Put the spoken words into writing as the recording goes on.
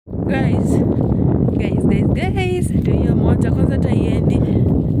guys, ndio hiyo moja kwanza taiendi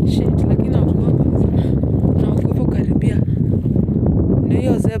shit, lakini naogopa karibia. Ndio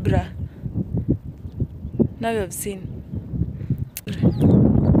hiyo zebra. Now you have seen.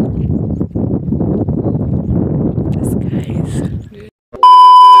 This guys.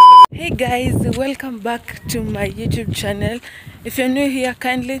 Hey guys, welcome back to my YouTube channel. If you're new here,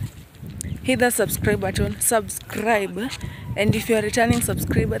 kindly hit the subscribe button, subscribe. And if you're a returning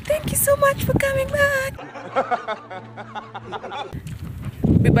subscriber, thank you so much for coming back.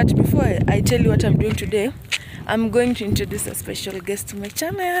 But before I tell you what I'm doing today, I'm going to introduce a special guest to my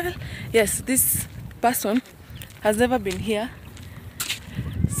channel. Yes, this person has never been here,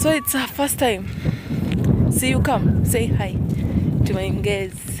 so it's her first time. See, you come, say hi to my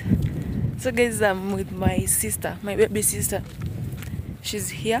guys. So guys, I'm with my sister, my baby sister. She's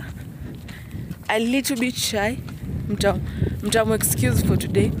here, a little bit shy. Mtamu excuse for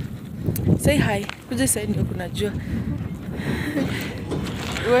today. Say hi. Kuja say ndio kunajua.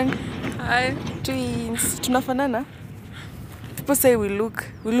 Hi twins. Tunafanana? People say we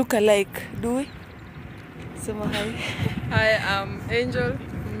look alike. Do we? Sema hi. Hi, I'm Angel.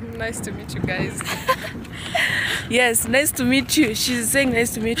 Nice to meet you guys. Yes, nice to meet you. She's saying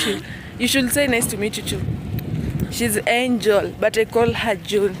nice to meet you. You should say nice to meet you too. She's Angel, but I call her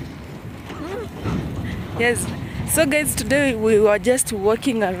June. Yes. So guys, today we were just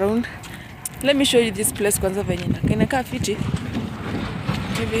walking around. Let me show you this place kwanza venye inakaa fiti.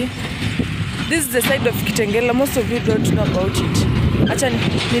 Maybe this is the side of Kitengela. Most of you don't know about it. Acha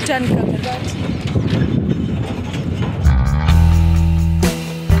ni turn camera.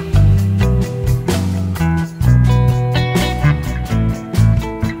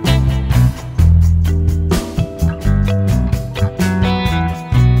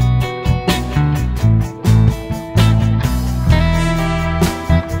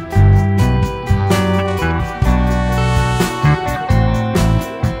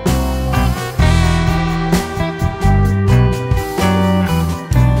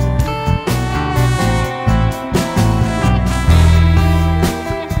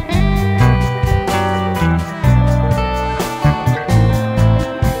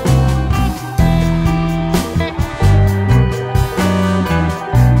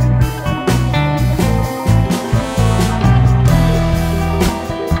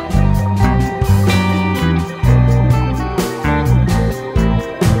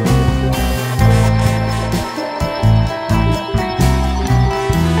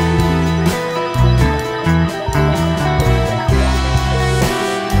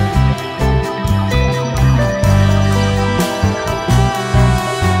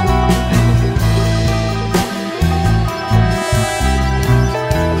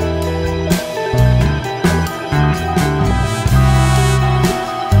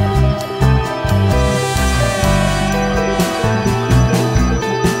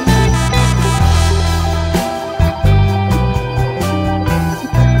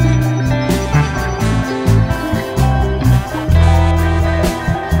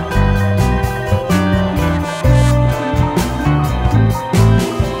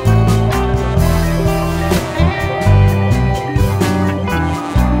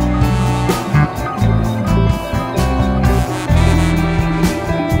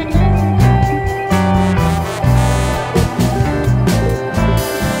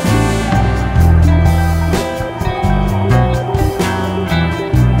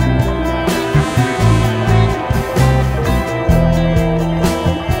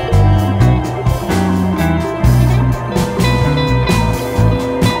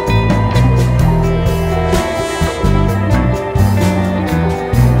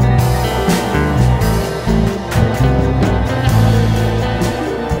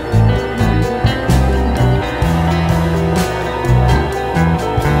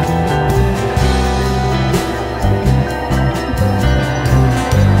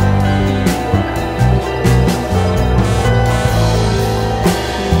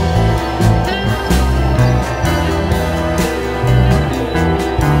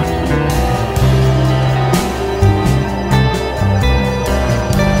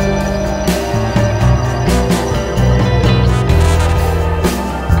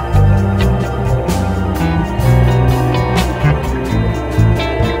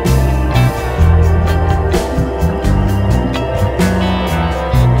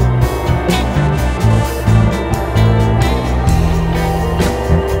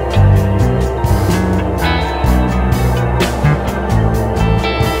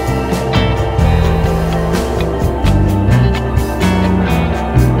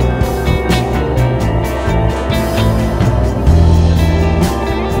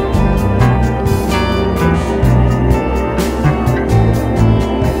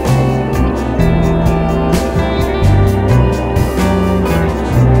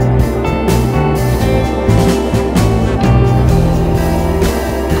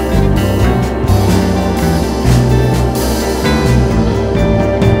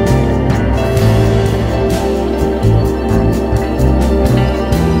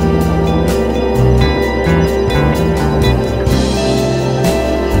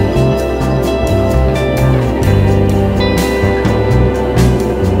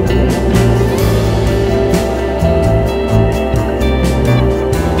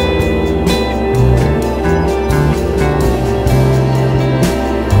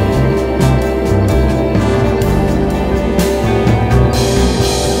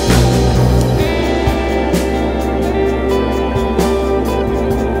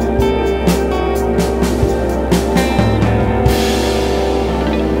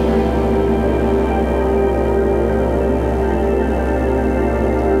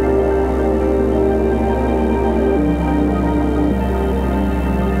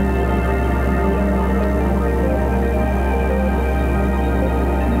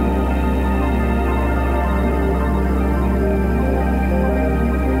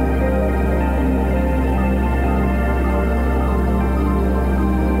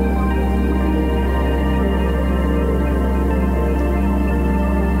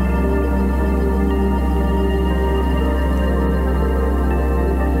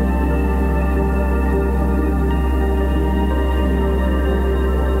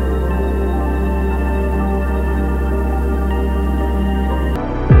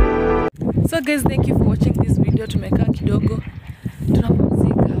 So guys, thank you for watching this video. Tumekaa kidogo,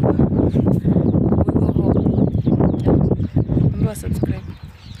 tunapumzika hapa. We go home. Remember subscribe.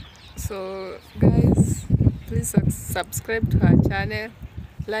 So guys, please subscribe to our channel,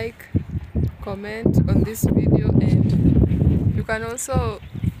 like, comment on this video, and you can also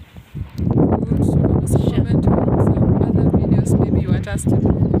comment on some other videos maybe you want us to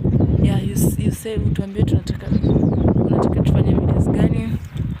do. Yeah, you say utuambie unataka tufanye videos gani.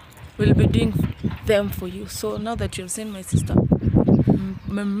 We'll be doing them for you. So now that you've seen my sister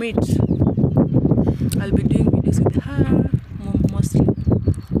meet, I'll be doing videos with her mostly.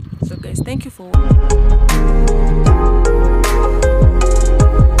 So guys, thank you for watching.